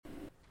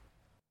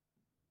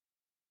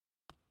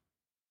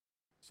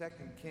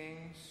Second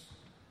Kings,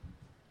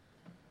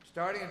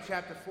 starting in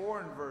chapter 4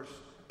 and verse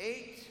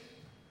 8.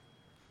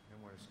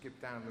 And we're going to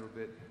skip down a little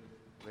bit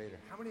later.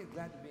 How many are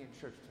glad to be in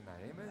church tonight?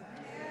 Amen?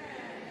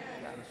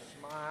 Got a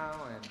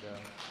smile and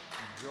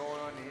joy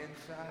on the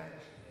inside.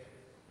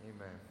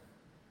 Amen.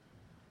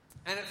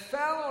 And it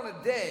fell on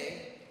a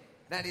day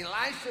that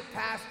Elisha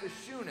passed the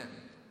Shunem,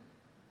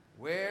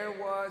 where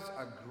was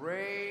a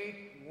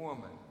great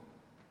woman.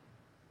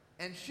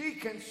 And she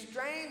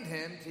constrained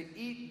him to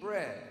eat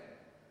bread.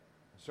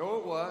 So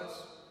it was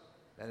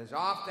that as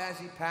oft as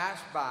he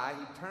passed by,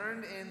 he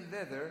turned in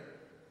thither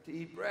to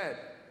eat bread.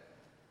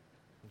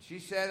 And she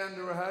said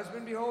unto her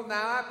husband, Behold,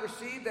 now I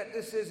perceive that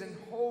this is an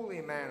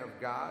holy man of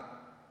God,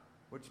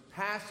 which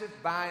passeth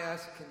by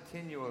us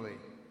continually.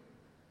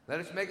 Let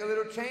us make a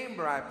little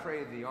chamber, I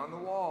pray thee, on the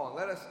wall, and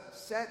let us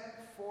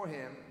set for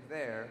him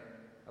there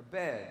a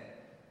bed,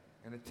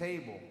 and a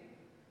table,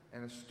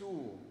 and a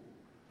stool,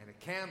 and a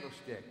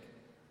candlestick.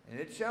 And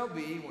it shall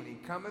be, when he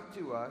cometh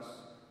to us,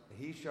 that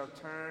he shall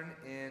turn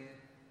in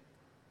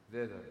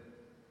thither.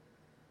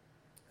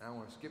 And I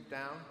want to skip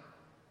down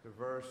to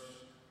verse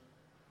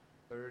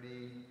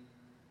 32.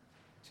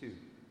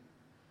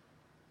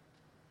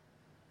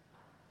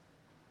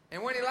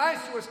 And when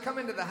Elisha was come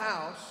into the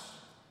house,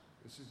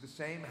 this is the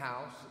same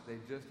house that they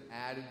just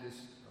added this,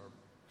 or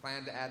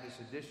planned to add this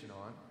addition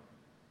on.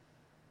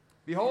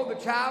 Behold,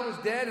 the child was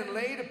dead and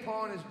laid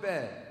upon his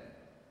bed.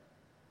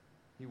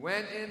 He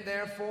went in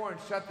therefore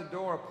and shut the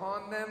door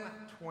upon them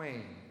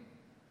twain,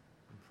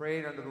 and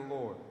prayed unto the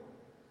Lord.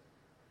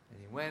 And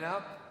he went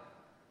up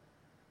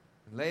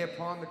and lay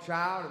upon the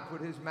child, and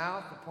put his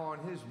mouth upon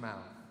his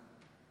mouth,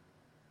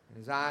 and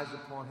his eyes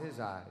upon his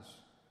eyes,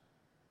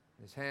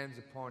 and his hands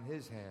upon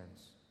his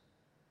hands.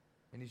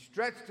 And he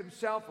stretched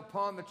himself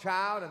upon the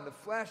child, and the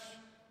flesh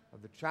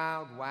of the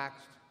child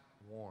waxed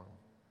warm.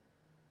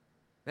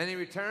 Then he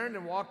returned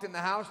and walked in the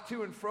house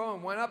to and fro,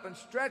 and went up and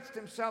stretched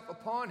himself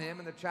upon him,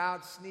 and the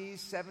child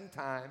sneezed 7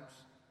 times,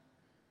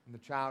 and the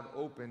child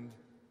opened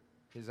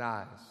his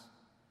eyes.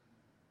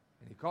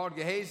 And he called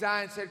Gehazi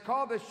and said,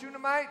 Call the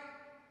Shunammite.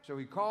 So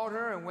he called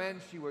her, and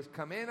when she was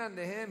come in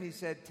unto him, he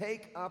said,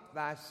 Take up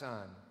thy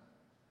son.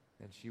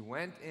 And she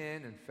went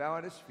in and fell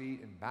at his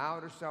feet, and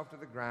bowed herself to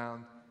the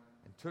ground,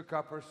 and took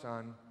up her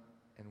son,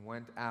 and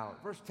went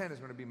out. Verse 10 is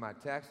going to be my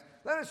text.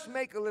 Let us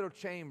make a little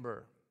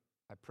chamber,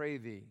 I pray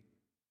thee,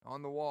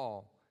 on the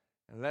wall,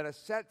 and let us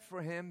set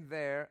for him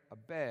there a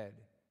bed,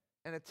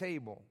 and a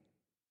table,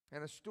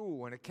 and a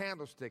stool, and a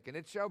candlestick. And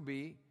it shall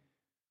be,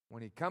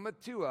 when he cometh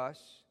to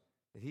us,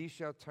 that he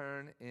shall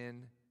turn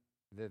in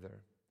thither.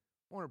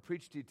 I want to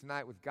preach to you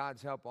tonight with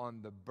God's help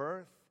on the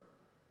birth,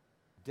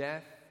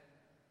 death,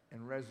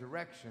 and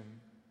resurrection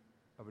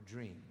of a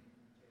dream.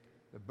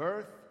 The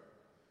birth,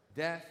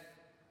 death,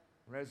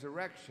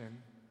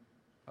 resurrection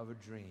of a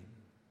dream.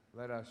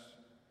 Let us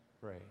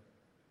pray.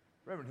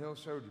 Reverend Hill,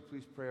 sir, would you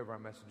please pray over our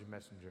messenger?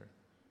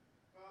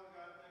 Father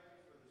God, thank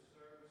you for the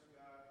service,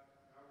 God.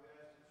 God, we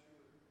ask that you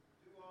would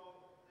do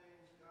all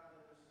things, God,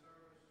 in this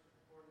service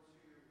according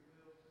to your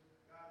will.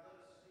 God,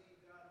 let us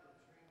see, God, that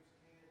dreams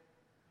can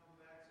come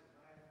back to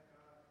life,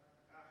 God.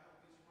 God,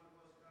 help each one of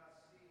us, God,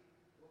 see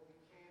what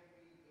we can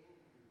be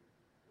in you.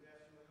 We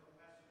ask you to help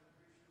Pastor to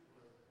preach your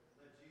word.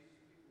 Let Jesus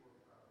be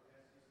glorified. We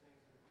ask these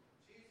things in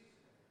Jesus' name.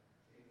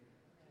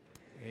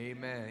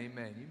 Amen.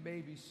 Amen. You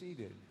may be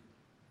seated.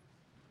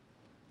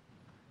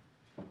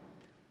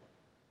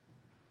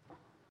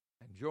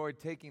 Enjoyed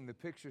taking the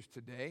pictures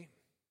today.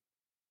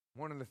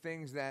 One of the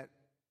things that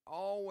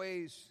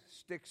always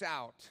sticks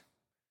out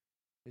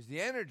is the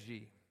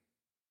energy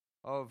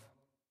of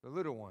the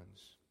little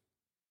ones.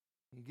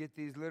 You get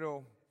these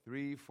little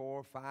 3,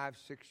 4, 5,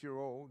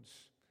 6-year-olds,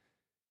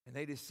 and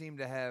they just seem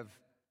to have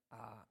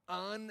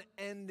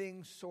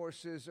unending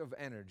sources of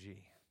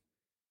energy.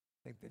 I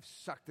think they've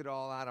sucked it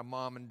all out of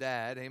mom and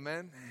dad,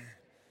 amen?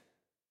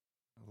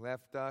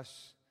 Left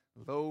us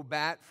low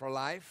bat for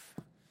life.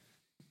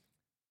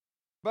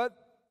 But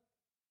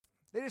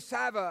they just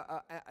have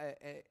a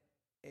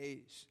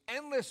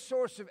endless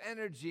source of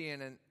energy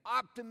and an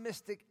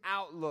optimistic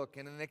outlook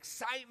and an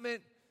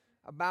excitement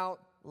about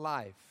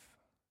life.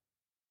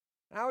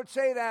 And I would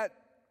say that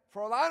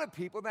for a lot of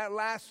people that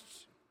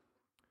lasts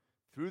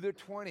through their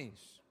 20s.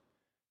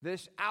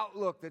 This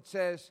outlook that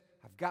says,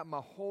 I've got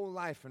my whole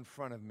life in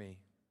front of me.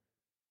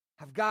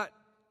 I've got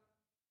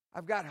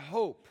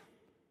hope.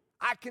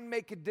 I can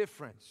make a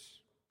difference.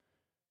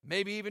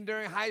 Maybe even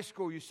during high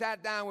school, you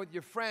sat down with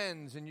your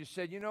friends and you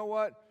said, you know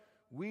what?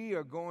 We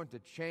are going to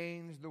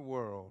change the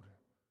world.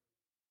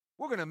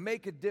 We're going to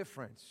make a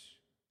difference.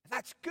 And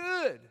that's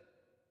good.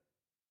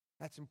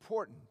 That's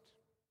important.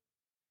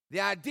 The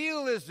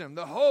idealism,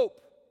 the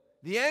hope,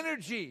 the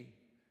energy,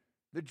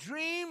 the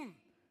dream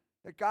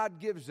that God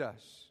gives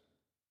us.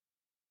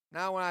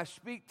 Now, when I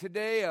speak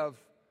today of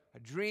a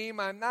dream,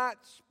 I'm not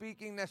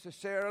speaking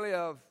necessarily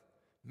of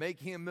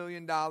making $1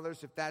 million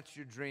if that's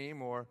your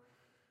dream, or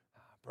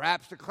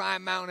perhaps to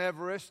climb Mount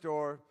Everest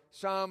or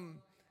some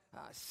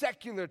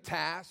secular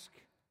task.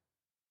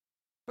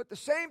 But the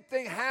same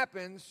thing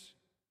happens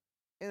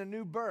in a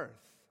new birth.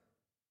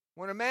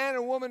 when a man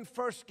or woman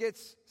first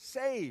gets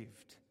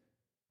saved.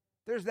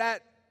 There's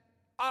that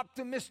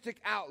optimistic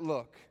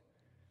outlook,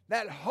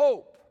 that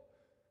hope,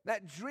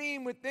 that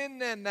dream within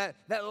them that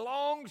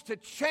longs to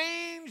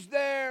change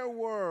their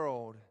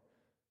world,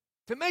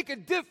 to make a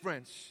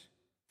difference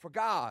for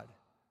God.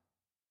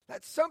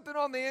 That's something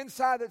on the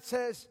inside that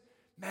says,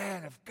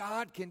 man, if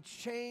God can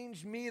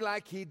change me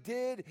like He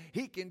did,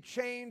 He can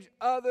change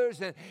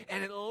others. And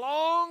it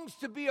longs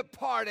to be a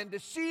part and to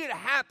see it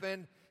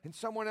happen in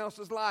someone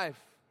else's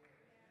life.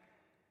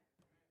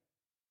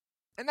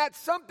 And that's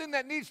something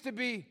that needs to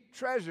be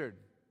treasured.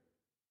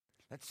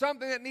 That's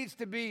something that needs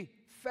to be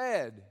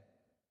fed.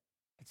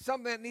 It's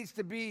something that needs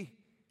to be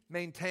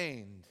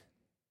maintained.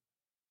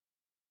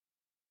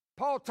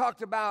 Paul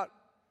talked about,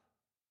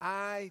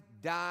 I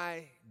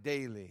die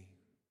daily.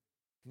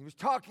 He was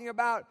talking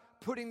about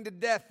putting to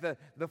death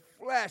the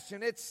flesh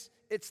and its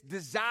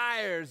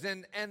desires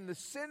and the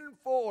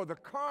sinful, or the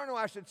carnal,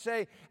 I should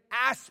say,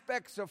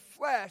 aspects of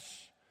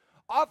flesh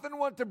often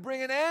want to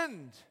bring an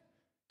end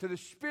to the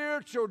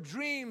spiritual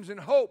dreams and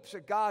hopes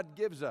that God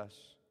gives us.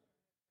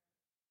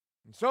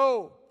 And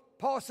so,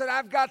 Paul said,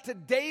 I've got to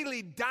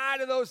daily die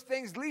to those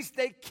things, lest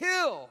they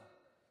kill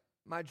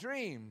my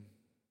dream.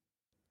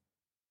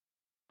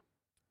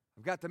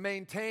 I've got to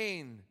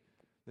maintain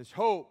this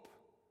hope,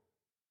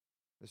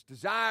 this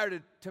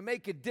desire to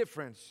make a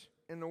difference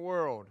in the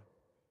world.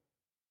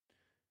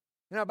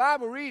 In our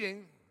Bible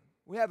reading,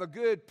 we have a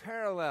good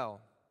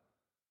parallel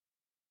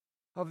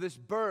of this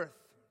birth,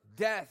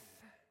 death,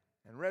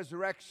 and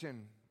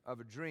resurrection of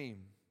a dream.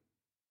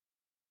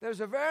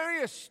 There's a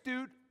very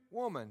astute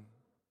woman.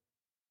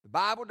 The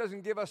Bible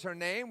doesn't give us her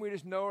name. We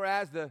just know her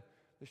as the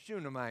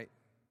Shunammite.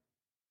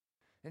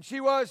 And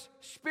she was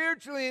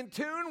spiritually in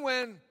tune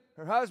when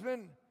her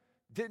husband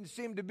didn't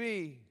seem to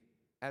be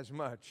as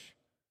much.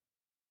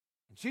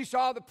 And she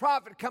saw the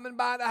prophet coming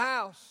by the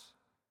house.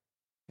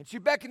 And she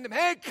beckoned him,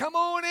 hey, come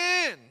on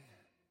in.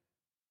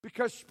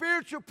 Because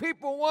spiritual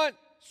people want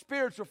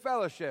spiritual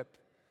fellowship.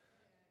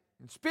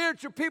 And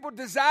spiritual people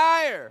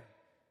desire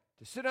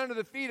to sit under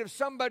the feet of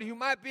somebody who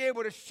might be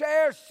able to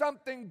share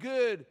something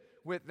good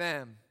with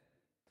them.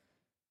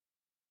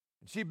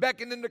 And she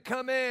beckoned him to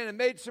come in and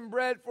made some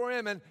bread for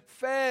him and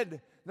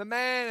fed the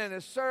man and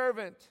his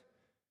servant.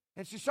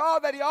 And she saw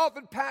that he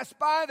often passed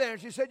by there.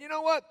 And she said, you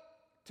know what?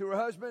 To her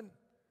husband,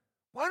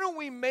 why don't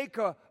we make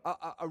a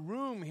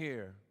room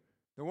here?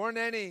 There weren't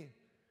any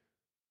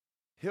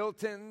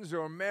Hiltons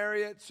or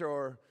Marriotts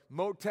or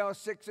Motel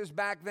 6s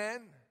back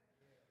then.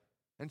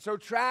 And so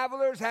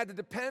travelers had to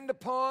depend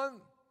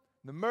upon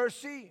the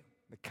mercy,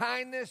 the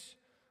kindness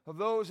of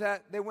those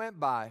that they went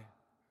by.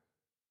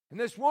 And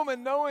this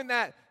woman, knowing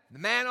that the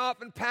man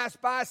often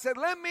passed by, said,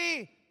 let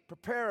me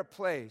prepare a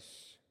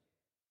place.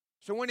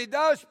 So when he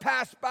does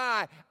pass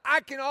by,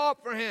 I can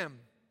offer him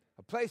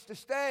a place to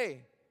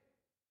stay,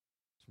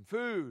 some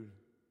food,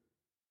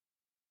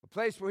 a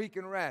place where he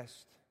can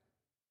rest.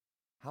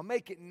 I'll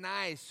make it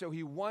nice so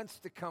he wants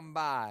to come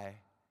by.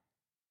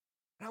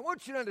 And I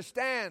want you to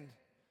understand,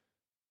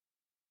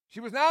 she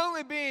was not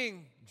only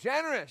being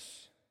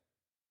generous,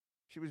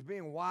 she was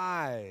being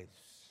wise.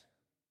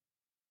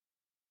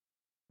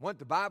 Went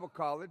to Bible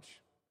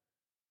college,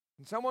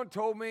 and someone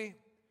told me,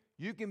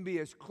 you can be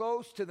as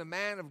close to the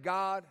man of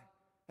God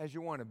as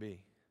you want to be.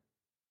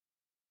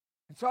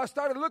 And so I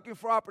started looking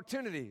for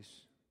opportunities.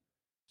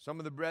 Some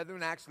of the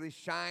brethren actually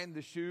shined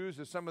the shoes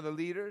of some of the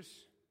leaders,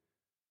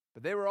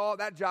 but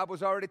that job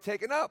was already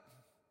taken up.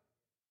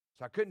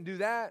 So I couldn't do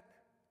that.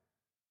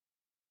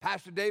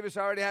 Pastor Davis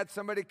already had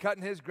somebody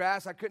cutting his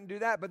grass. I couldn't do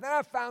that. But then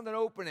I found an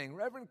opening.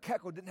 Reverend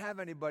Keckle didn't have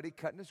anybody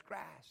cutting his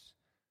grass.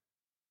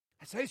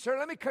 I said, hey, sir,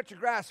 let me cut your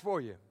grass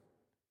for you.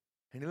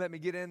 And he let me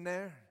get in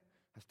there.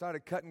 I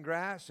started cutting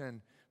grass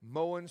and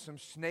mowing some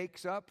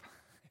snakes up.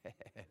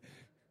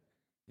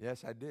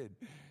 Yes, I did.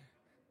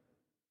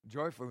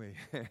 Joyfully.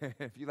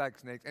 If you like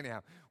snakes.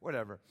 Anyhow,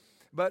 whatever.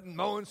 But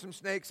mowing some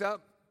snakes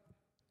up.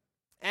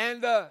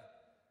 And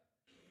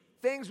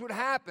things would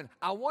happen.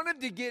 I wanted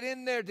to get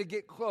in there to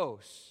get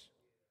close.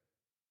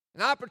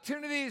 And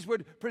opportunities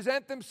would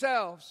present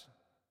themselves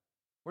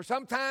where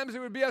sometimes it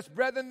would be us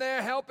brethren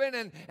there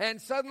helping,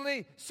 and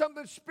suddenly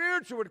something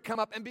spiritual would come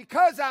up. And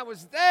because I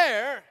was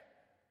there,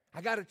 I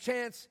got a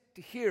chance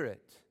to hear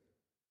it.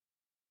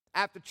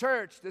 After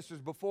church, this was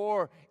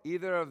before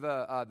either of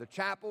the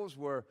chapels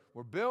were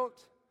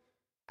built.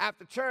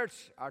 After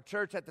church, our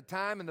church at the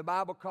time in the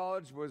Bible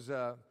college was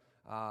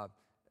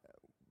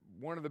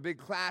one of the big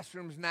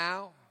classrooms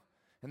now,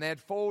 and they had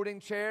folding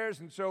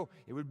chairs, and so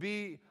it would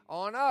be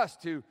on us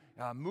to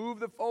move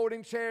the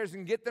folding chairs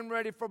and get them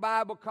ready for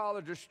Bible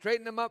college or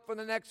straighten them up for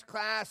the next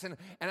class, and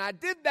I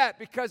did that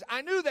because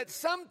I knew that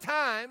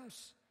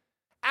sometimes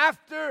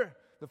after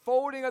the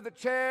folding of the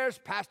chairs,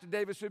 Pastor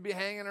Davis would be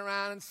hanging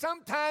around, and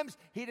sometimes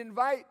he'd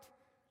invite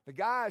the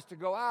guys to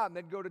go out, and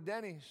they'd go to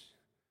Denny's,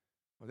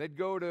 or they'd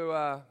go to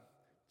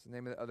what's the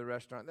name of the other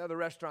restaurant? The other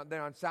restaurant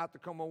there on South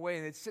Tacoma Way,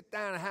 and they'd sit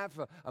down and have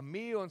a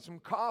meal and some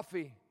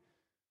coffee.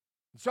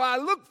 And so I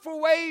looked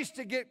for ways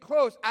to get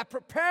close. I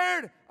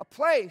prepared a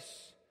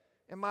place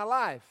in my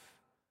life.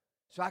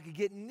 so I could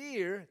get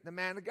near the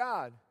man of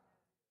God.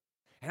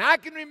 And I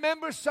can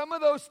remember some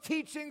of those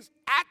teachings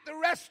at the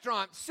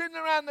restaurant, sitting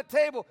around the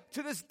table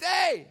to this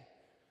day.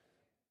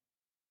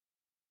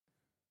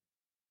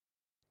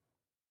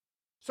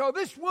 So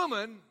this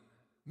woman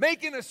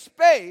making a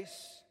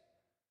space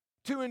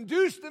to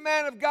induce the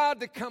man of God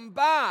to come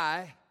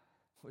by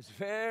was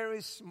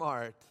very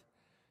smart.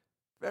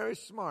 Very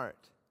smart.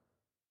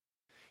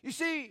 You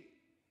see,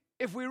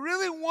 if we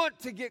really want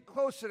to get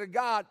closer to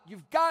God,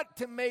 you've got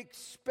to make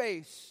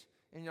space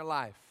in your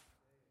life.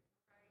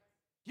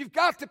 You've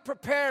got to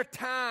prepare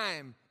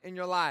time in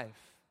your life.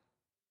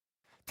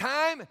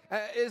 Time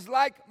is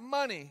like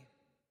money.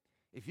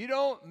 If you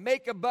don't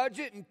make a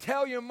budget and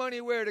tell your money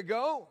where to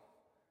go,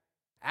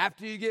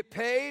 after you get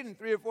paid and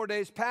 3 or 4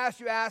 days pass,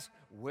 you ask,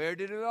 where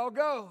did it all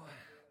go?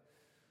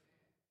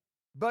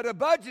 But a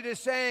budget is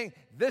saying,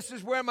 this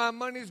is where my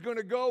money's going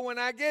to go when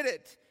I get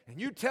it. And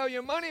you tell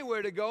your money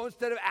where to go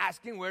instead of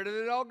asking, where did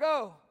it all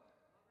go?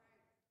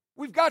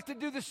 We've got to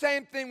do the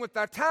same thing with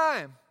our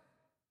time.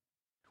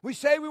 We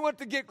say we want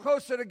to get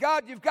closer to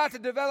God. You've got to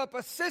develop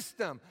a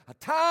system, a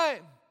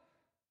time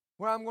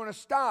where I'm going to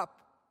stop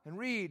and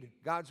read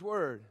God's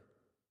Word.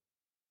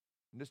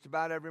 And just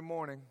about every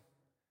morning,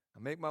 I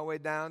make my way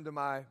down to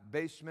my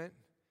basement.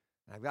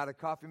 And I've got a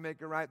coffee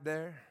maker right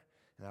there.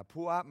 And I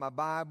pull out my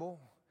Bible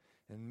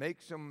and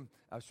make some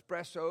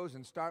espressos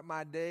and start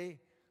my day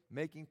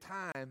making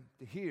time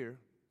to hear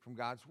from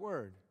God's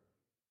Word.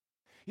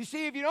 You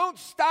see, if you don't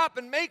stop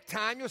and make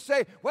time, you'll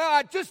say, well,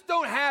 I just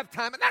don't have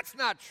time. And that's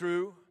not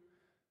true.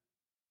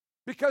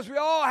 Because we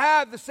all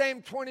have the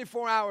same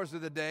 24 hours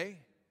of the day.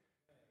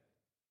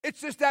 It's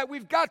just that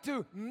we've got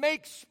to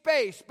make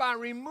space by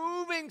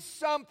removing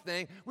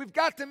something. We've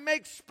got to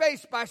make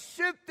space by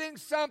shifting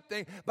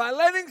something, by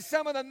letting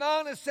some of the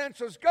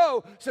non-essentials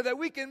go so that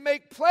we can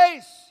make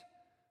place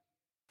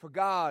for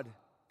God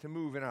to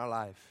move in our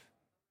life.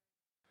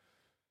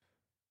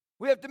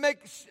 We have to make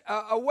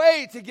a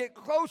way to get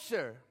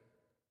closer.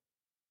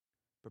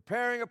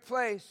 Preparing a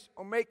place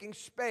or making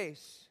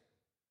space.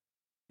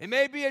 It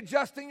may be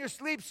adjusting your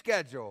sleep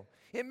schedule.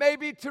 It may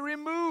be to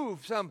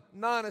remove some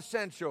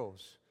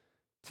non-essentials.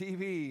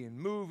 TV and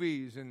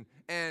movies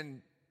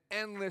and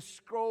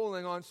endless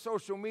scrolling on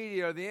social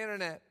media or the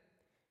internet.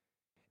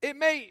 It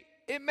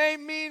may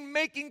mean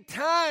making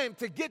time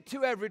to get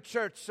to every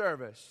church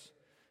service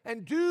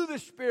and do the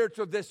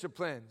spiritual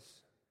disciplines.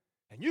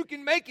 And you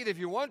can make it if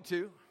you want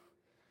to.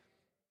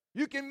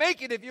 You can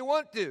make it if you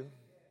want to.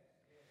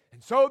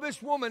 And so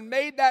this woman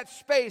made that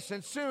space,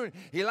 and soon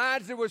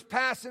Elisha was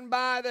passing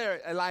by there,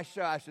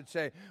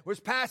 was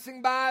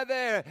passing by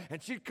there,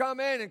 and she'd come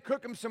in and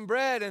cook him some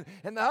bread,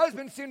 and the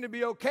husband seemed to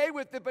be okay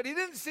with it, but he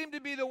didn't seem to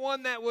be the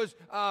one that was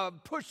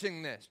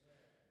pushing this.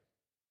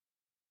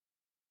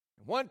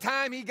 One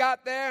time he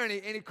got there, and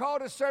he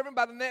called his servant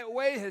by the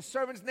way. His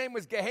servant's name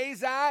was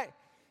Gehazi.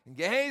 And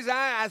Gehazi,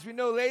 as we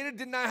know later,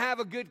 did not have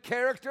a good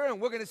character,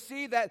 and we're going to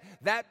see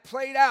that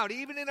played out,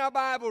 even in our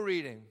Bible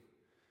reading.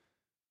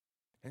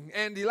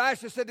 And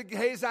Elisha said to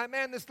Gehazi,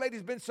 man, this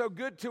lady's been so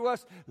good to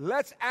us.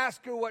 Let's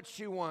ask her what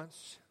she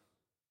wants.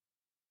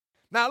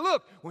 Now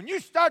look, when you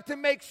start to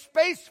make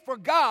space for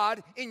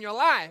God in your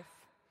life,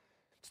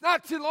 it's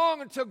not too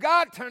long until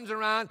God turns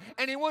around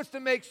and He wants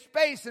to make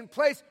space and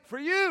place for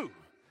you.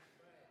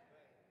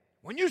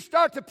 When you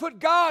start to put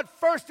God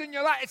first in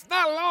your life, it's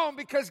not long,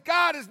 because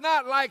God is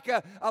not like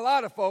a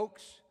lot of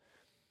folks.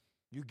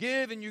 You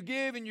give and you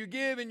give and you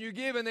give and you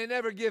give, and they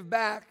never give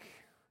back.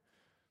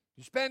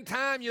 You spend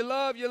time, you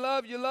love,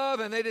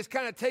 and they just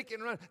kind of take it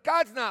and run.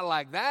 God's not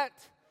like that.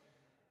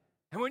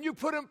 And when you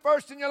put Him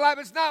first in your life,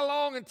 it's not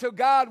long until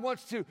God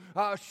wants to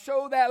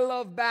show that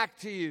love back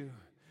to you.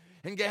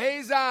 And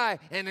Gehazi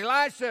and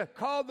Elisha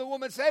called the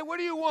woman and said, hey, what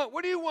do you want?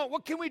 What do you want?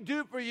 What can we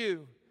do for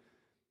you?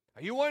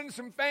 Are you wanting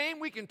some fame?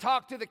 We can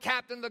talk to the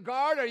captain of the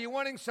guard. Are you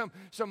wanting some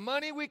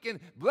money? We can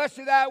bless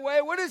you that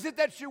way. What is it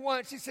that you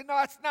want? She said, no,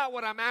 that's not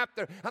what I'm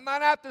after. I'm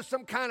not after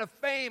some kind of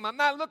fame. I'm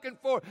not looking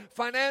for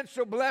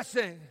financial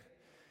blessing.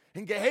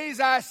 And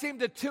Gehazi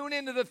seemed to tune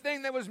into the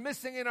thing that was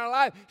missing in her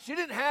life. She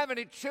didn't have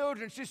any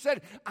children. She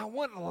said, I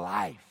want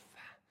life.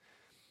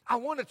 I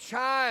want a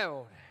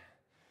child.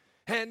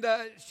 And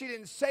she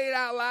didn't say it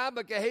out loud,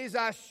 but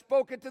Gehazi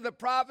spoke it to the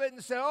prophet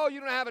and said, oh, you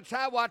don't have a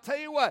child? Well, I'll tell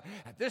you what,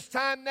 at this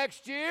time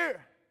next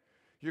year,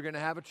 you're going to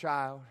have a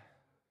child.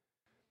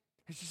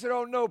 And she said,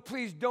 oh, no,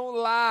 please don't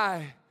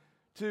lie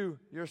to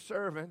your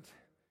servant.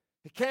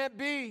 It can't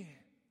be.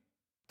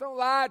 Don't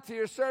lie to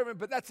your servant.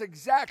 But that's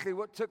exactly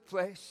what took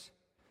place.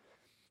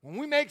 When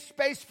we make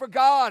space for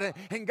God,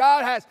 and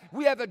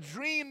we have a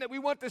dream that we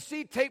want to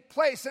see take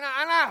place. And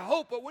I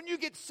hope, but when you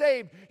get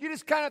saved, you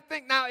just kind of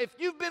think, now, if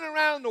you've been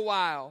around a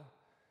while,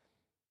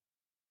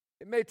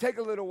 it may take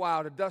a little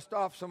while to dust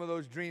off some of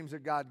those dreams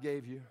that God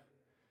gave you.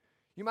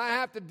 You might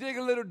have to dig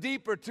a little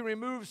deeper to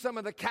remove some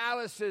of the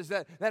calluses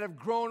that have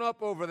grown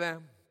up over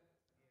them.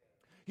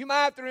 You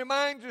might have to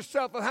remind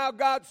yourself of how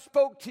God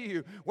spoke to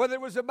you, whether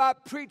it was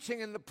about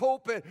preaching in the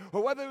pulpit,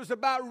 or whether it was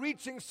about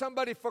reaching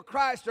somebody for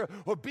Christ,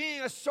 or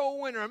being a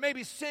soul winner, or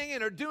maybe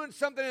singing, or doing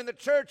something in the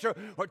church,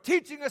 or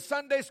teaching a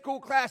Sunday school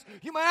class.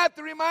 You might have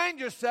to remind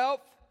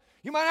yourself.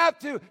 You might have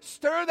to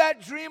stir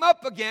that dream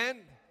up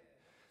again.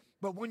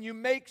 But when you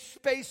make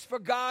space for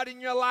God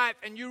in your life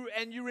and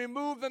you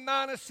remove the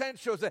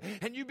non-essentials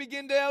and you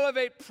begin to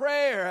elevate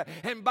prayer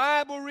and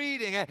Bible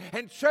reading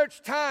and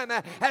church time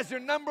as your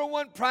number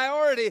one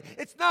priority,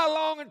 it's not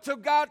long until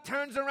God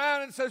turns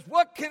around and says,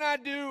 "What can I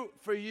do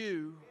for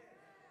you?"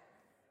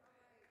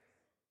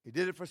 He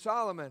did it for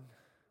Solomon.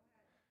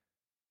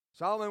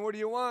 Solomon, what do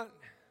you want?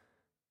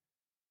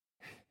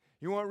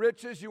 You want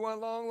riches? You want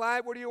long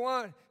life? What do you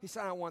want? He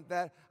said, "I don't want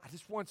that. I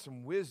just want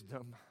some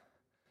wisdom.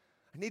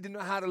 I need to know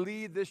how to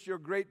lead this, your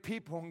great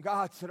people." And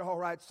God said, "All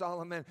right,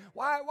 Solomon."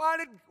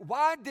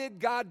 Why did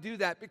God do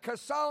that?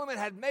 Because Solomon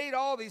had made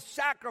all these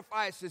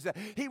sacrifices.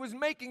 He was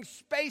making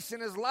space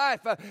in his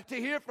life to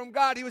hear from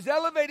God. He was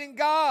elevating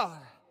God.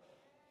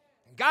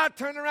 And God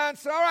turned around and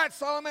said, "All right,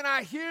 Solomon,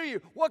 I hear you.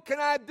 What can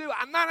I do?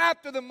 I'm not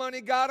after the money,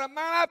 God. I'm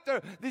not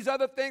after these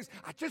other things.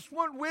 I just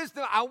want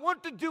wisdom. I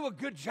want to do a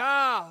good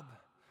job."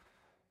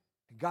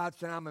 And God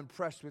said, "I'm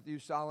impressed with you,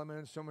 Solomon,"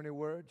 in so many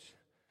words.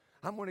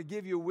 I'm going to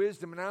give you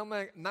wisdom,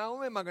 and not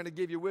only am I going to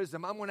give you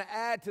wisdom, I'm going to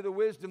add to the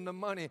wisdom the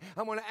money.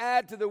 I'm going to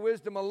add to the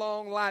wisdom a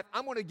long life.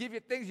 I'm going to give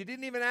you things you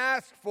didn't even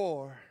ask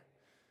for.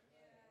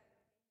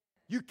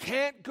 You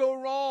can't go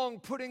wrong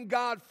putting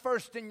God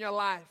first in your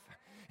life.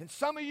 And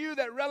some of you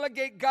that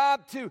relegate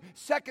God to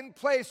second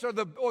place or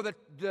the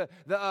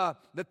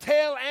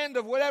tail end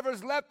of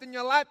whatever's left in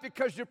your life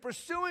because you're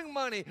pursuing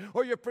money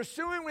or you're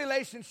pursuing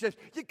relationships,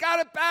 you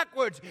got it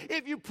backwards.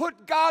 If you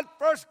put God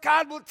first,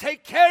 God will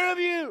take care of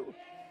you.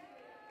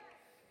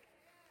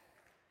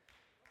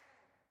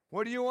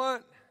 What do you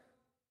want?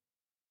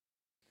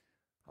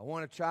 I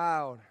want a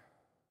child.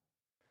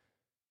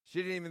 She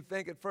didn't even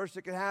think at first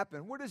it could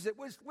happen. What is it?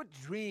 What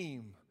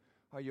dream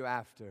are you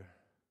after?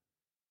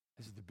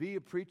 Is it to be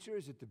a preacher?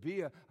 Is it to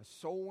be a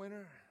soul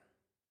winner?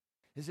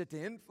 Is it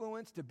to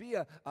influence, to be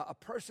a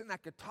person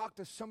that could talk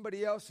to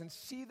somebody else and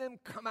see them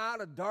come out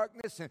of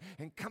darkness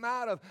and come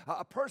out of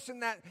a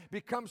person that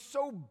becomes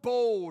so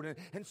bold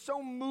and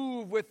so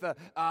moved with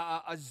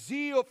a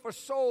zeal for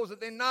souls that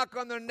they knock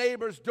on their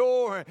neighbor's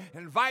door and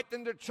invite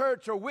them to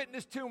church or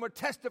witness to them or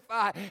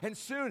testify, and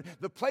soon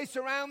the place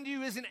around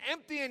you isn't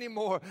empty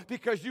anymore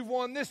because you've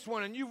won this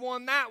one and you've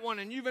won that one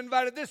and you've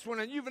invited this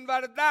one and you've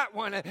invited that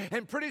one,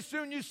 and pretty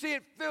soon you see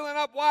it filling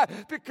up. Why?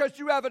 Because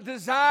you have a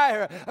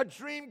desire, a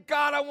dream.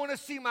 God, I want to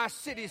see my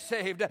city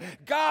saved.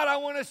 God, I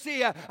want to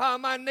see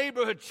my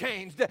neighborhood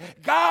changed.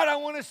 God, I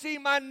want to see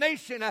my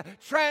nation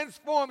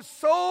transformed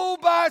soul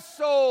by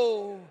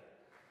soul.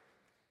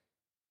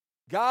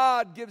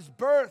 God gives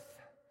birth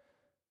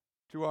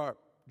to our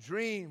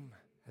dream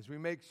as we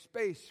make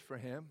space for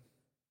Him.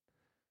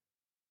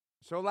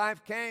 So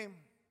life came.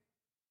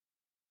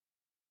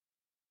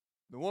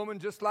 The woman,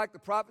 just like the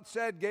prophet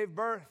said, gave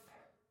birth,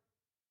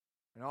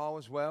 and all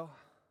was well.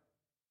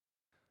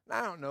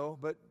 I don't know,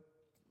 but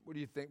what do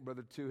you think,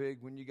 Brother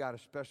Tuhig, when you got a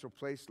special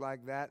place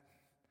like that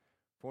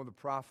for the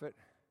prophet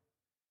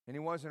and he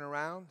wasn't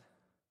around?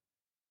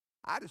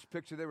 I just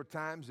picture there were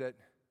times that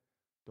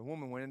the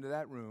woman went into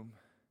that room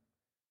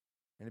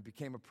and it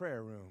became a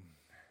prayer room.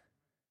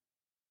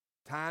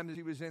 Times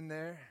she was in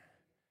there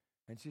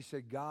and she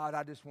said, "God,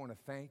 I just want to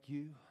thank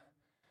you.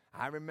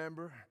 I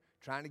remember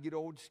trying to get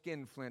old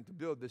Skinflint to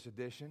build this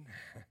addition.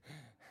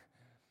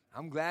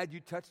 I'm glad you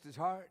touched his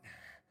heart.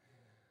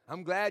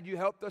 I'm glad you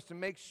helped us to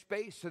make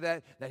space so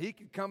that he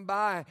could come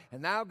by.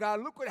 And now, God,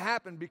 look what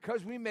happened.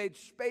 Because we made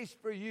space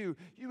for you,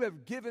 you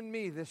have given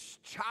me this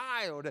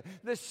child,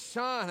 this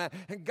son.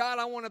 And God,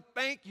 I want to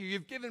thank you.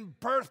 You've given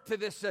birth to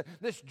this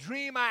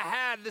dream I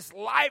had, this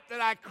life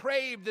that I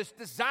craved, this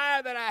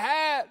desire that I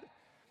had."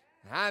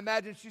 And I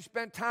imagine she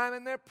spent time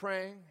in there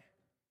praying.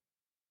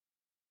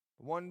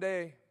 One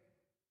day,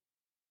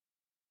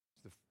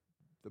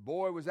 the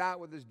boy was out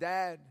with his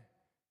dad.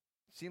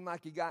 It seemed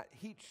like he got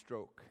heat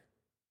stroke.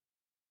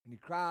 And he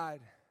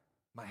cried,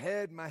 my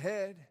head, my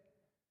head."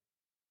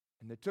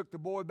 And they took the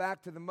boy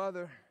back to the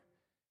mother.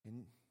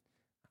 And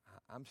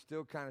I'm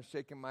still kind of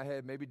shaking my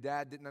head. Maybe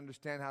Dad didn't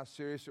understand how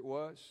serious it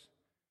was.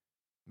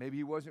 Maybe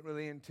he wasn't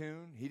really in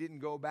tune. He didn't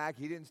go back.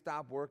 He didn't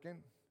stop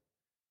working.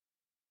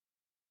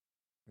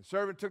 The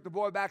servant took the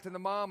boy back to the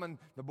mom, and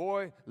the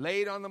boy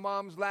laid on the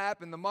mom's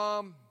lap, and the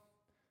mom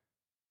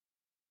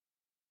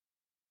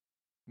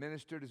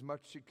ministered as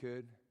much as she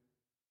could.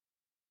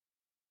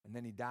 And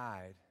then he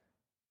died.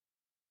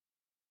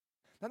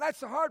 Now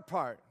that's the hard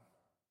part.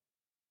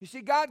 You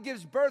see, God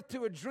gives birth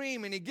to a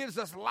dream and He gives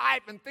us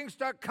life and things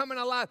start coming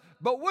alive.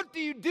 But what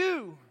do you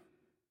do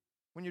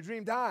when your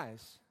dream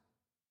dies?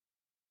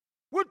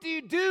 What do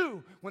you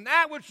do when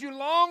that which you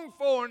long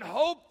for and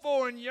hope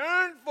for and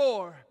yearn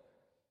for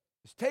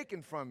is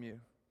taken from you?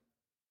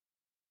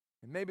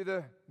 And maybe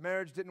the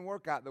marriage didn't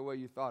work out the way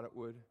you thought it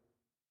would.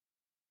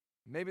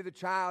 Maybe the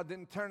child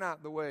didn't turn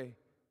out the way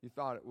you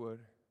thought it would.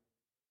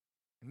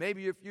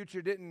 Maybe your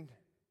future didn't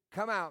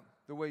come out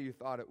the way you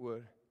thought it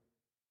would.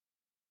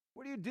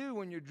 What do you do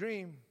when your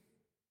dream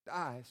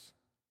dies?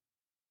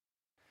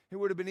 It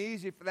would have been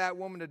easy for that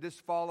woman to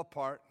just fall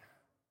apart.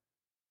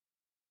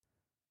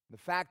 The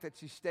fact that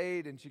she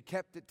stayed and she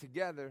kept it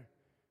together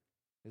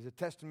is a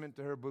testament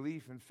to her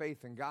belief and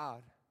faith in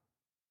God.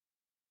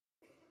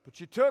 But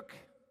she took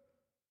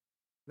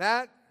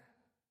that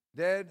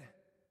dead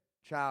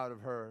child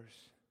of hers,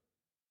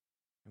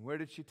 and where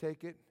did she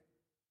take it?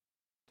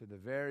 To the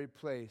very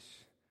place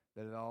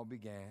that it all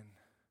began.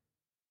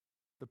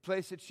 The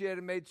place that she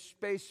had made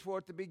space for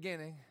at the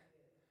beginning,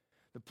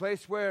 the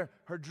place where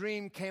her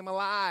dream came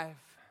alive,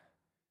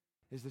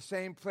 is the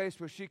same place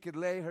where she could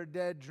lay her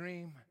dead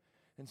dream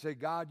and say,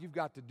 God, you've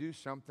got to do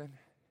something.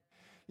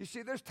 You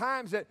see, there's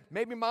times that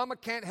maybe mama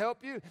can't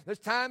help you. There's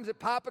times that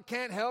papa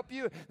can't help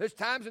you. There's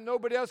times that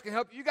nobody else can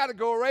help you. You got to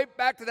go right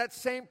back to that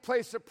same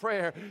place of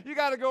prayer. You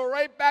got to go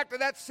right back to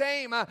that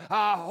same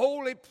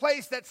holy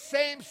place, that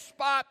same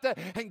spot,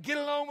 and get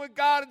along with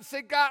God and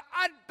say, God,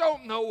 I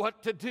don't know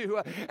what to do,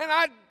 and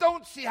I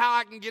don't see how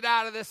I can get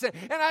out of this, and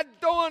I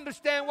don't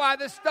understand why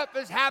this stuff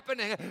is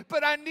happening,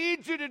 but I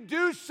need you to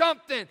do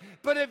something.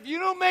 But if you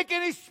don't make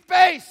any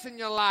space in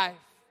your life,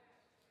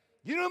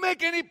 you don't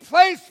make any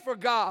place for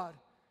God,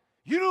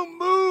 you don't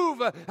move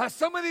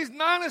some of these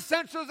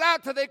non-essentials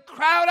out till they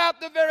crowd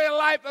out the very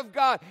life of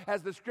God.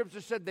 As the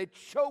scripture said, they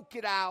choke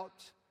it out.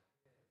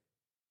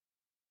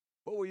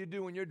 What will you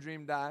do when your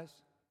dream dies?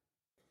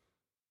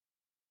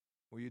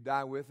 Will you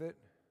die with it?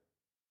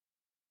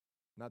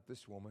 Not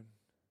this woman.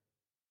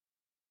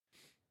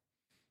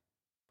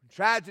 When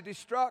tragedy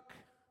struck,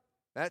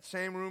 that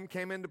same room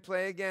came into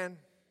play again.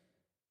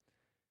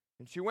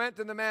 And she went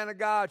to the man of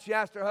God. She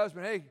asked her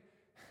husband, hey,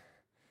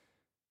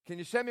 can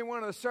you send me one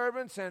of the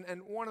servants and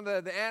one of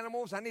the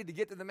animals? I need to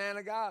get to the man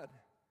of God.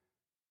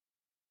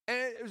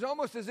 And it was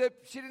almost as if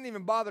she didn't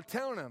even bother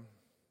telling him.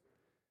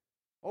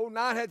 Old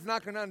knothead's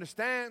not going to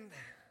understand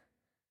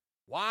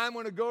why I'm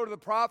going to go to the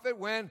prophet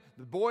when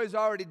the boy's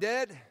already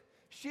dead.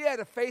 She had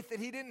a faith that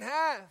he didn't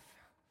have.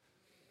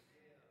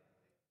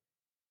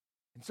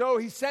 And so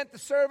he sent the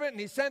servant and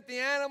he sent the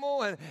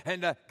animal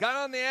and got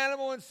on the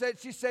animal and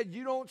she said,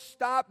 you don't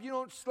stop, you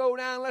don't slow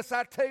down unless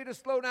I tell you to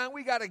slow down.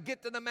 We got to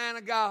get to the man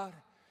of God.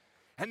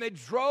 And they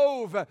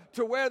drove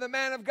to where the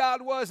man of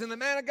God was. And the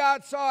man of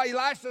God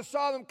Elisha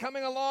saw them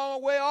coming a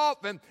long way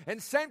off and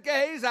sent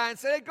Gehazi and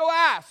said, hey, go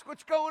ask,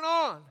 what's going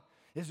on?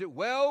 Is it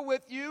well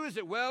with you? Is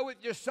it well with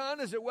your son?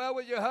 Is it well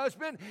with your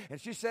husband? And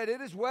she said, it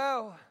is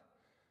well.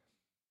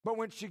 But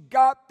when she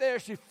got there,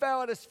 she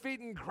fell at his feet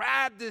and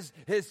grabbed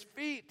his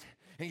feet.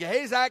 And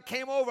Gehazi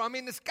came over. I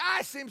mean, this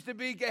guy seems to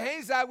be,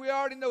 Gehazi, we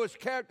already know his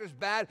character's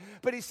bad,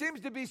 but he seems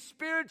to be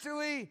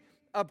spiritually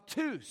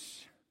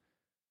obtuse.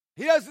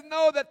 He doesn't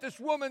know that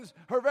this woman's,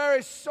 her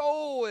very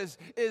soul is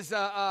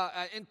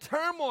in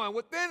turmoil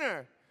within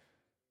her.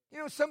 You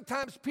know,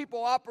 sometimes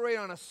people operate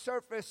on a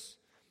surface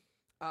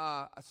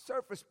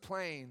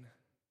plane,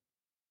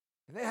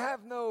 and they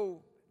have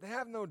no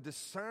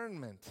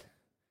discernment,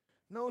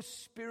 no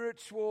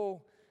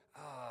spiritual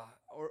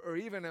or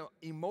even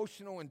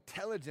emotional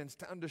intelligence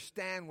to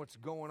understand what's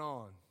going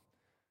on.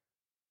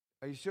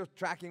 Are you still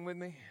tracking with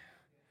me?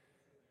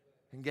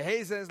 And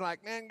Gehazi is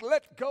like, man,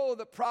 let go of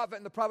the prophet.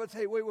 And the prophet says,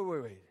 hey, wait.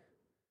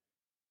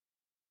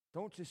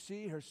 Don't you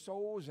see her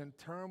soul's in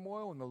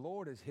turmoil and the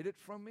Lord has hid it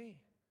from me?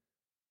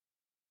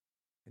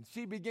 And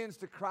she begins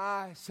to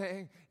cry,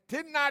 saying,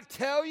 didn't I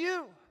tell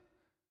you?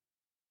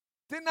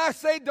 Didn't I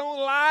say don't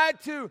lie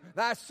to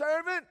thy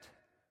servant?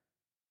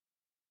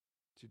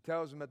 She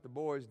tells him that the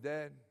boy is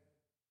dead.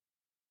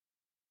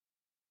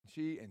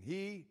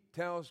 He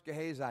tells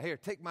Gehazi, here,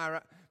 take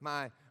my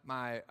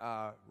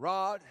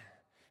rod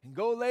and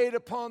go lay it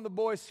upon the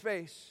boy's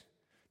face.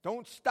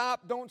 Don't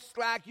stop, don't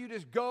slack, you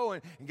just go.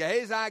 And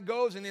Gehazi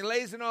goes and he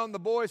lays it on the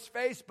boy's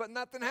face, but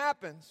nothing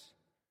happens.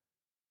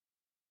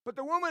 But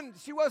the woman,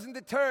 she wasn't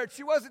deterred.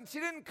 She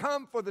didn't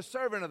come for the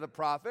servant of the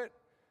prophet.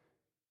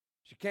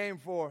 She came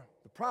for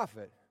the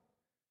prophet.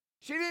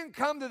 She didn't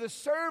come to the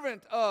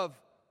servant of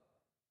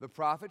the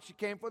prophet. She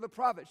came for the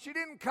prophet. She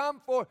didn't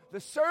come for the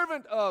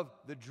servant of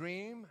the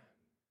dream.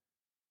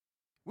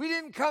 We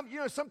didn't come,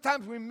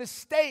 sometimes we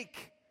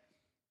mistake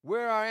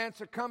where our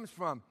answer comes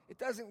from. It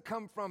doesn't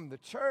come from the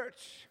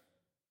church.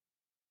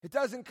 It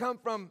doesn't come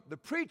from the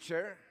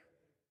preacher.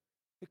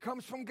 It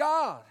comes from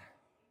God.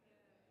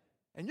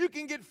 And you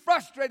can get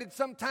frustrated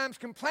sometimes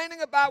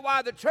complaining about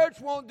why the church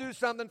won't do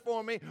something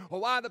for me or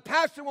why the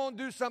pastor won't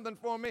do something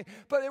for me.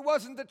 But it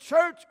wasn't the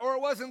church or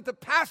it wasn't the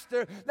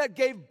pastor that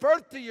gave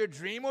birth to your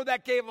dream or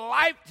that gave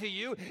life to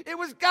you. It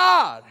was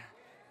God.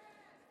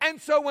 And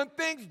so when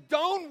things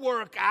don't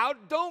work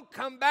out, don't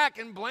come back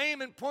and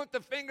blame and point the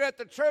finger at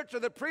the church or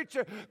the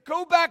preacher.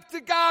 Go back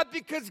to God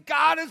because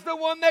God is the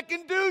one that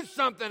can do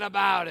something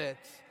about it.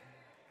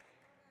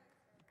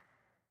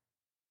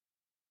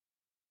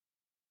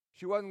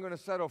 She wasn't going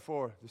to settle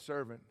for the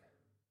servant.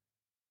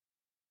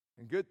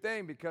 And good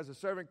thing, because the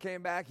servant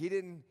came back, he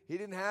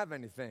didn't have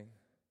anything.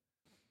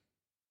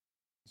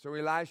 So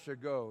Elisha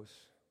goes.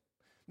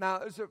 Now,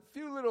 there's a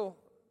few little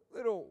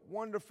little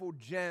wonderful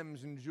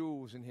gems and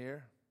jewels in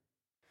here.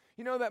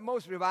 You know that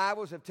most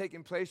revivals have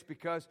taken place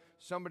because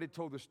somebody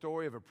told the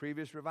story of a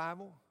previous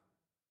revival?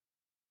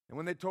 And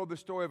when they told the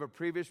story of a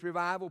previous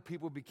revival,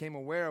 people became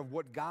aware of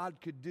what God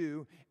could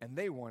do, and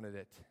they wanted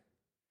it.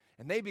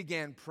 And they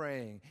began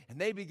praying,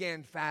 and they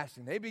began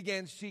fasting, they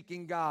began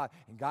seeking God,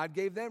 and God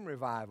gave them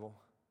revival.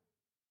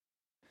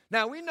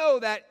 Now we know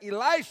that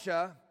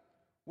Elisha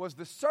was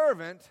the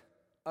servant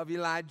of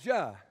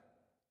Elijah.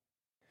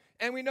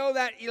 And we know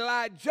that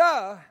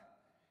Elijah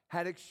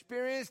had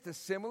experienced a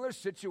similar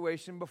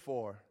situation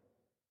before.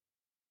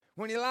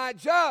 When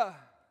Elijah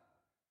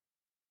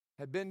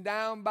had been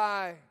down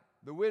by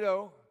the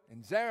widow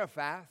in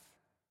Zarephath,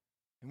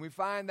 and we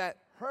find that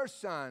her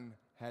son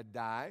had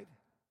died,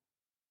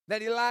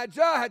 that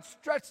Elijah had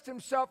stretched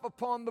himself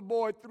upon the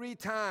boy 3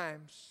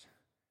 times,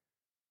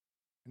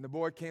 and the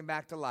boy came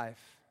back to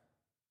life.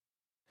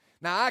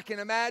 Now, I can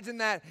imagine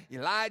that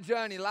Elijah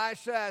and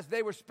Elisha, as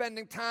they were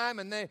spending time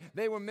and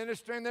they were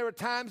ministering, there were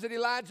times that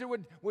Elijah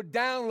would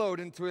download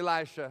into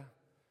Elisha.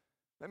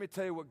 Let me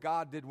tell you what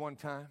God did one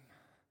time.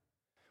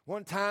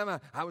 One time,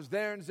 I was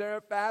there in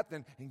Zarephath,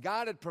 and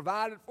God had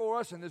provided for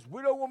us, and this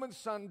widow woman's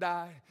son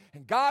died.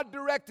 And God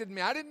directed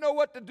me. I didn't know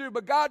what to do,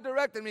 but God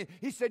directed me.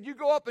 He said, you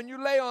go up and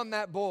you lay on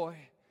that boy.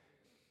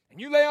 And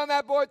you lay on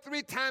that boy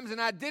 3 times,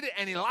 and I did it.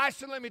 And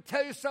Elisha, let me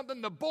tell you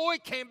something, the boy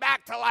came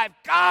back to life.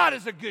 God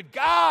is a good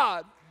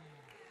God.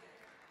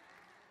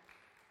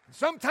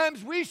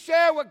 Sometimes we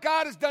share what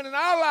God has done in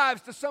our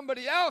lives to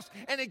somebody else,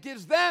 and it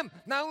gives them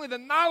not only the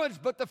knowledge,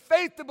 but the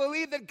faith to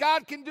believe that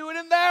God can do it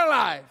in their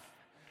life.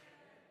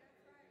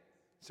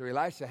 So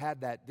Elisha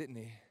had that, didn't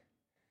he?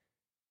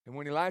 And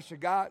when Elisha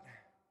got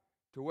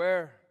to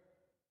where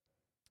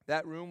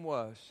that room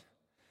was,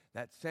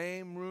 that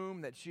same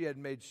room that she had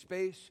made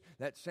space,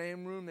 that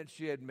same room that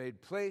she had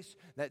made place,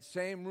 that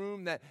same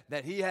room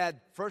that he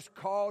had first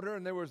called her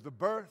and there was the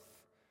birth,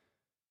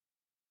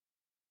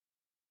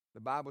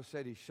 the Bible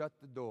said he shut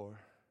the door.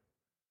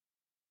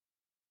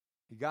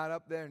 He got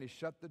up there and he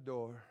shut the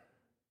door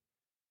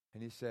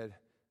and he said,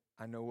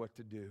 I know what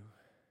to do.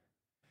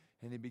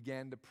 And he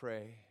began to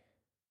pray.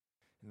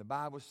 And the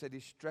Bible said he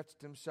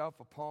stretched himself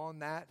upon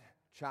that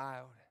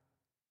child,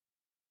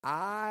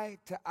 eye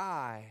to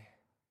eye,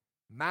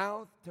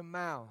 mouth to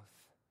mouth,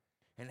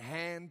 and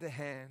hand to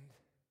hand.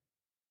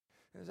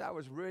 As I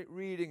was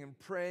reading and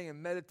praying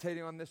and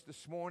meditating on this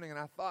morning, and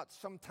I thought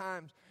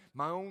sometimes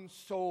my own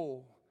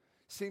soul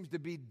seems to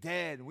be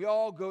dead. We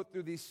all go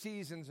through these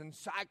seasons and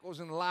cycles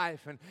in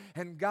life.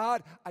 And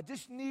God, I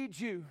just need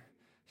you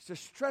to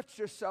stretch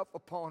yourself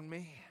upon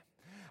me.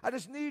 I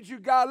just need you,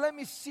 God. Let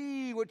me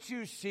see what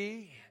you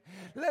see.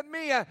 Let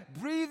me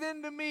breathe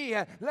into me.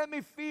 Let me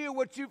feel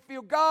what you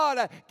feel.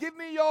 God, give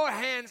me your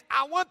hands.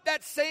 I want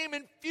that same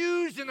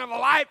infusion of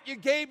life you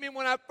gave me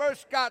when I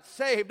first got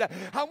saved.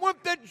 I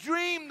want that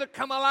dream to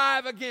come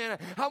alive again.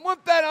 I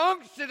want that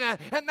unction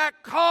and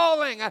that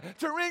calling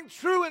to ring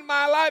true in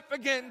my life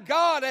again.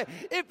 God,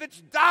 if it's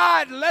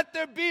died, let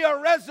there be a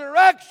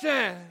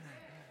resurrection.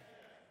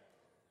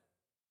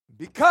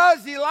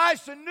 Because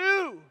Elisha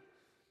knew,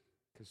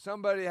 because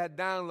somebody had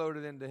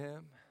downloaded into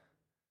him.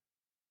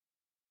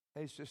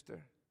 Hey, sister,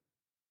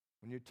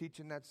 when you're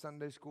teaching that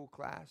Sunday school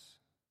class,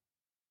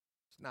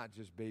 it's not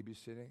just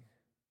babysitting.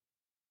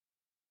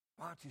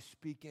 Why don't you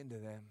speak into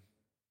them?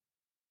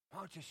 Why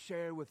don't you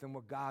share with them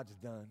what God's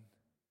done?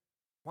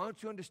 Why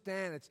don't you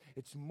understand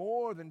it's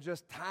more than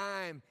just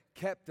time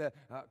kept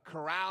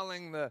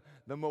corralling the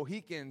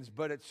Mohicans,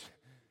 but it's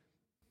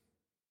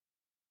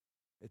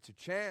a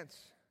chance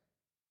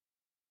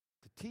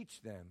to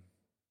teach them.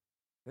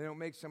 They don't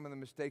make some of the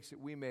mistakes that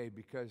we made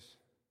because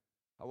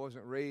I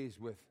wasn't raised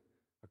with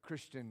a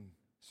Christian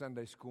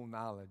Sunday school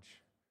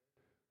knowledge.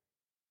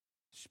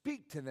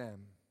 Speak to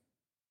them.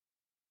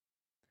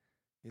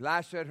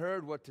 Elisha had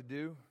heard what to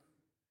do.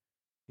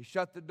 He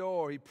shut the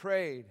door. He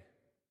prayed.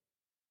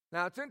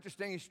 Now, it's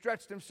interesting. He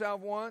stretched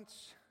himself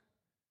once,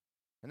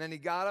 and then he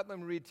got up. Let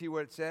me read to you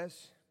what it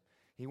says.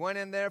 He went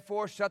in,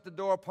 therefore, shut the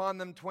door upon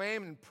them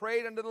twain, and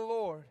prayed unto the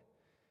Lord.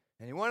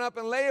 And he went up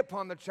and lay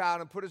upon the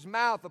child and put his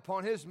mouth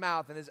upon his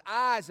mouth and his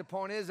eyes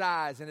upon his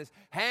eyes and his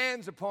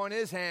hands upon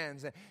his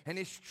hands. And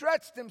he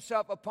stretched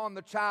himself upon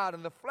the child,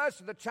 and the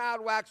flesh of the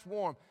child waxed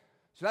warm.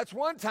 So that's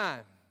one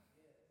time.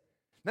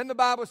 Then the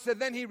Bible said,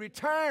 then he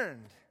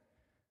returned.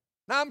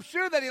 Now I'm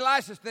sure that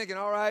Elisha's thinking,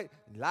 all right,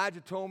 Elijah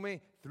told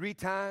me 3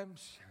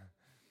 times.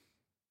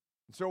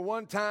 And so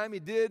one time he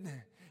did,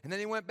 and then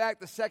he went back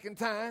the second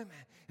time.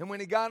 And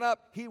when he got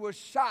up, he was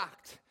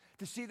shocked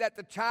to see that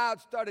the child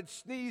started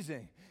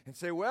sneezing. And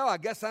say, well, I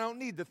guess I don't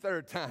need the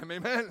 3rd time,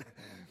 amen?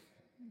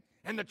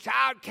 And the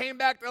child came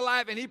back to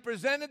life, and he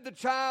presented the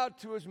child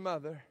to his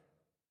mother.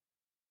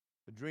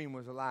 The dream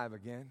was alive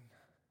again.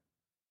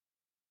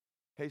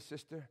 Hey,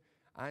 sister,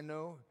 I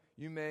know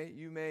you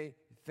may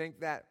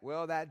think that,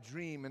 well, that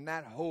dream and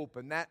that hope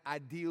and that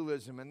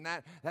idealism and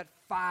that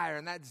fire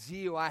and that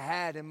zeal I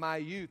had in my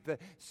youth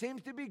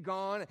seems to be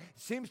gone. It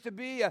seems to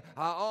be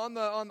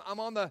I'm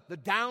on the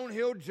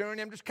downhill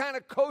journey. I'm just kind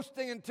of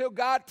coasting until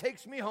God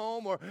takes me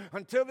home or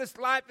until this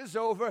life is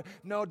over.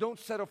 No, don't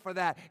settle for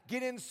that.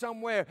 Get in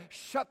somewhere.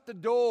 Shut the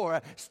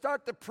door.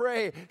 Start to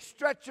pray.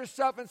 Stretch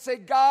yourself and say,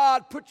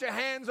 God, put your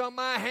hands on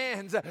my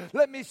hands.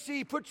 Let me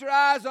see. Put your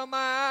eyes on my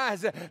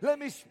eyes. Let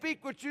me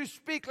speak what you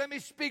speak. Let me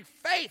speak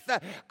faith.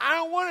 I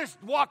don't want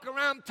to walk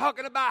around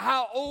talking about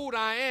how old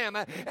I am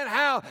and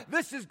how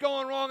this is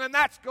going wrong and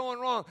that's going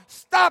wrong.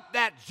 Stop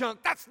that junk.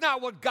 That's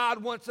not what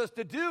God wants us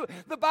to do.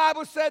 The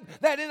Bible said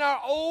that in our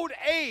old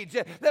age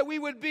that we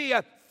would be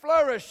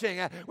flourishing.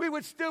 We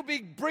would still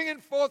be bringing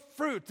forth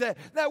fruit.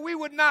 That we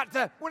would not,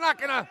 we're not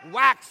going to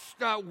wax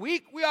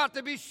weak. We ought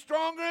to be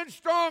stronger and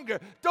stronger.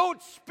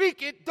 Don't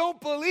speak it. Don't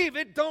believe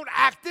it. Don't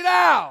act it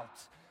out.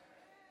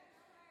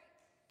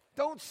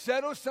 Don't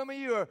settle. Some of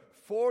you are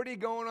 40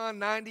 going on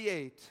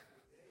 98.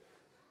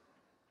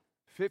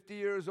 50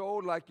 years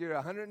old like you're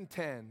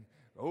 110.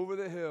 Over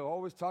the hill,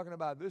 always talking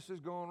about this is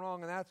going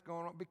wrong and that's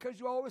going wrong. Because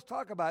you always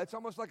talk about it. It's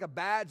almost like a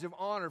badge of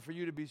honor for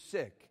you to be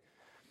sick.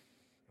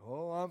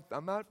 Oh,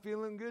 I'm not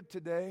feeling good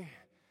today.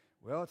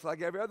 Well, it's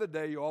like every other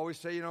day. You always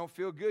say you don't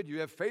feel good. You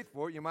have faith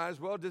for it. You might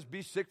as well just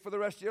be sick for the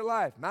rest of your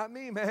life. Not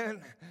me,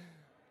 man.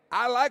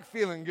 I like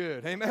feeling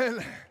good.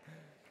 Amen.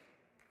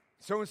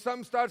 So when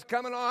something starts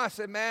coming on, I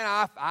said, man,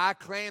 I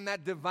claim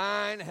that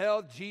divine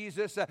health,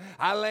 Jesus.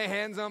 I lay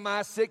hands on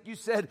my sick. You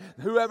said,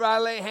 whoever I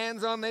lay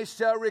hands on, they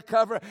shall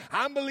recover.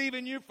 I'm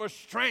believing you for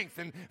strength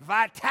and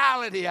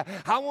vitality.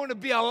 I want to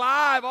be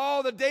alive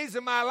all the days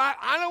of my life.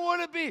 I don't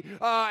want to be,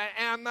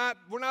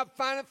 we're not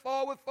finding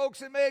fault with folks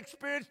that may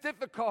experience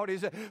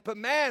difficulties. But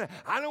man,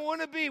 I don't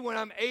want to be when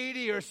I'm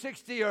 80 or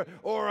 60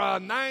 or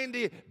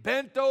 90,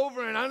 bent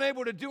over and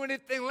unable to do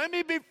anything. Let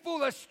me be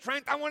full of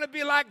strength. I want to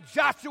be like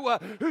Joshua,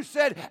 who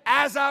said,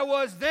 as I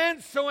was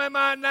then, so am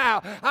I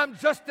now. I'm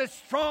just as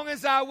strong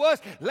as I was.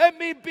 Let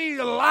me be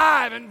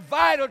alive and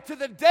vital to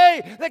the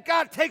day that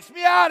God takes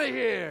me out of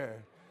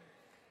here.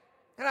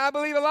 And I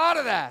believe a lot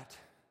of that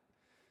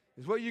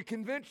is what you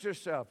convince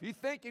yourself. You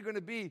think you're going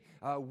to be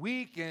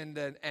weak and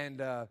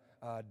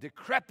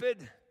decrepit,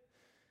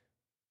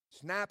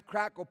 snap,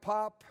 crackle,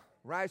 pop,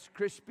 Rice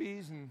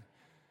Krispies, and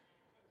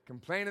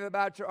complaining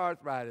about your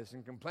arthritis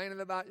and complaining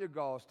about your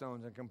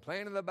gallstones and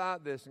complaining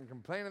about this and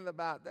complaining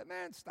about that.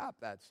 Man, stop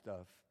that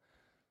stuff.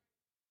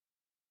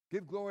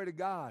 Give glory to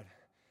God.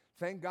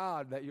 Thank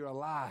God that you're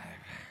alive.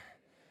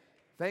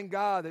 Thank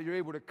God that you're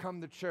able to come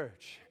to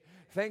church.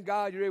 Thank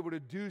God you're able to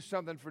do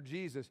something for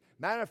Jesus.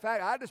 Matter of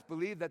fact, I just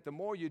believe that the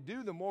more you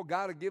do, the more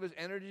God will give us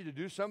energy to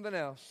do something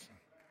else.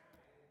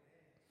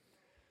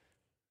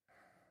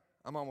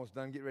 I'm almost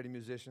done. Get ready,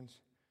 musicians.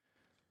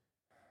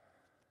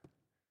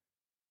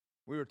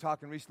 We were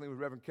talking recently with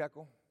Reverend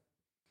Keckle.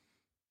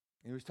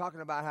 He was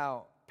talking about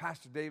how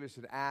Pastor Davis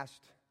had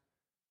asked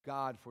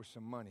God for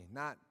some money,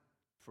 not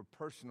for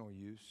personal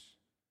use,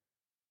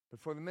 but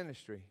for the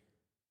ministry.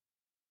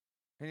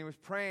 And he was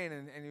praying,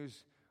 and he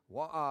was,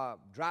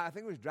 I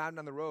think he was driving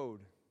down the road.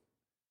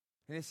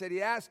 And he said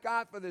he asked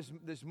God for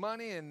this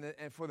money and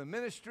for the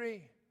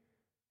ministry.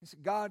 He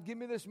said, God, give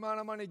me this amount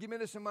of money, give me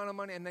this amount of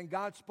money. And then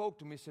God spoke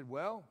to him. He said,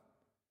 well,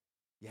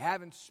 you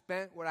haven't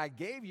spent what I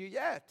gave you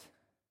yet.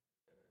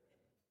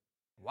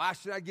 Why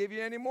should I give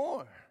you any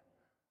more?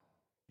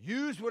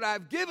 Use what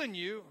I've given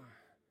you,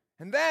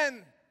 and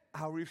then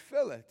I'll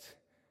refill it.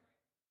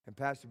 And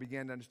Pastor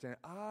began to understand,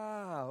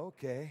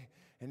 okay.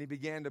 And he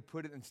began to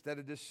put it, instead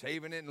of just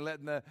saving it and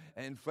letting the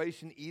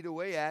inflation eat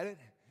away at it,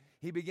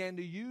 he began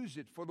to use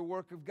it for the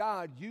work of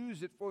God,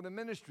 use it for the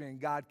ministry, and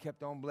God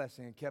kept on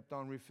blessing and kept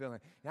on refilling.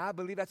 Now, I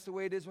believe that's the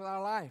way it is with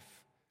our life.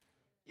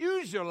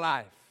 Use your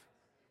life.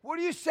 What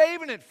are you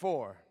saving it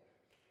for?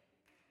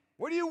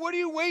 What are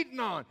you waiting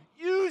on?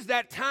 Use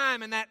that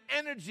time and that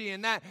energy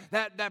and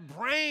that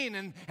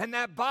brain and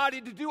that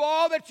body to do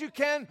all that you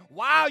can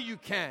while you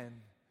can.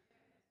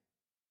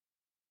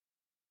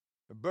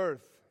 The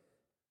birth,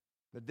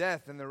 the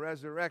death, and the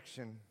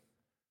resurrection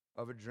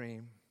of a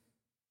dream.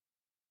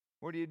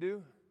 What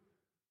do?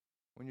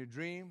 When your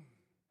dream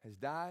has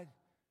died,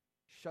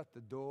 shut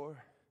the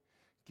door,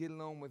 get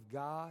alone with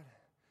God.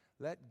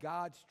 Let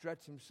God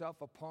stretch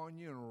himself upon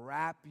you and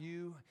wrap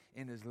you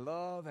in his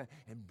love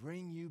and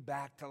bring you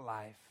back to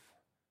life.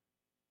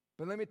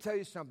 But let me tell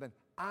you something.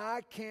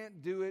 I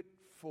can't do it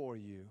for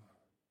you.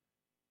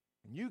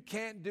 And you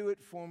can't do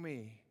it for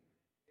me.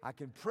 I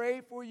can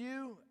pray for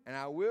you, and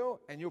I will,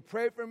 and you'll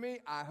pray for me,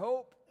 I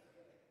hope.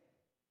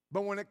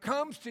 But when it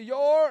comes to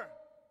your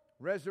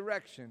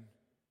resurrection,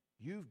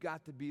 you've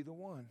got to be the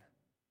one.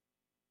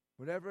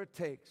 Whatever it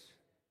takes.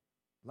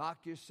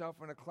 Lock yourself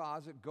in a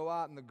closet, go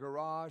out in the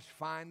garage,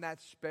 find that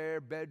spare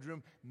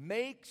bedroom,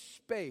 make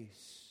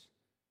space,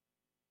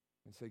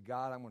 and say,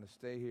 God, I'm going to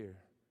stay here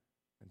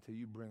until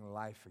you bring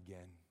life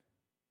again.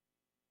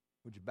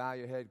 Would you bow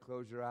your head,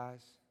 close your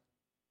eyes?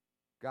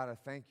 God, I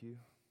thank you.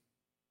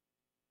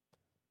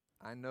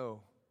 I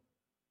know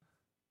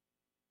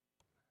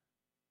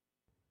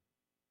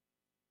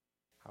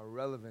how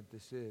relevant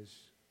this is.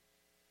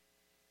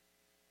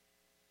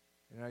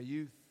 In our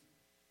youth,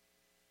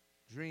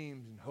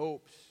 dreams and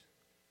hopes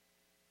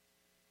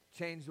to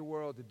change the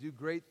world, to do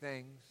great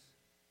things.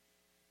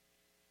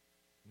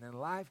 And then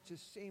life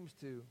just seems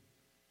to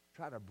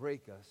try to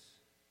break us.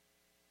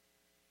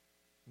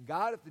 And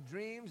God, if the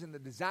dreams and the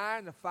desire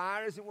and the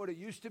fire isn't what it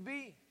used to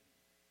be,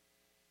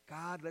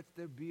 God, let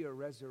there be a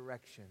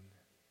resurrection.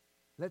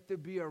 Let there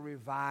be a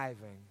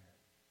reviving.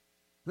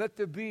 Let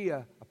there be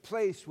a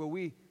place where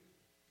we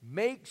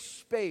make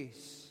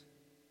space,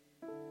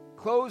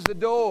 close the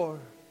door,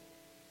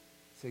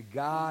 say,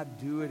 God,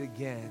 do it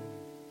again.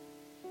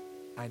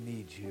 I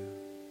need you.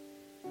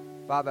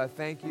 Father, I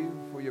thank you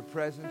for your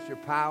presence, your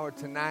power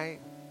tonight.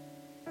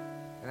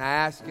 And I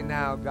ask you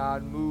now,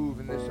 God, move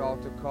in this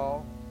altar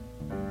call.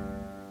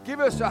 Give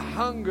us a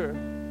hunger,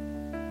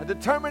 a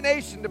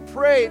determination to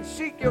pray and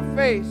seek your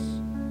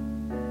face.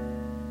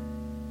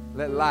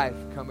 Let life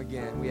come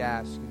again, we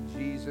ask in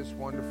Jesus'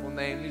 wonderful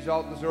name. These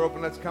altars are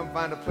open. Let's come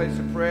find a place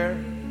of prayer.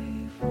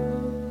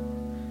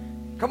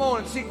 Come on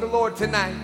and seek the Lord tonight.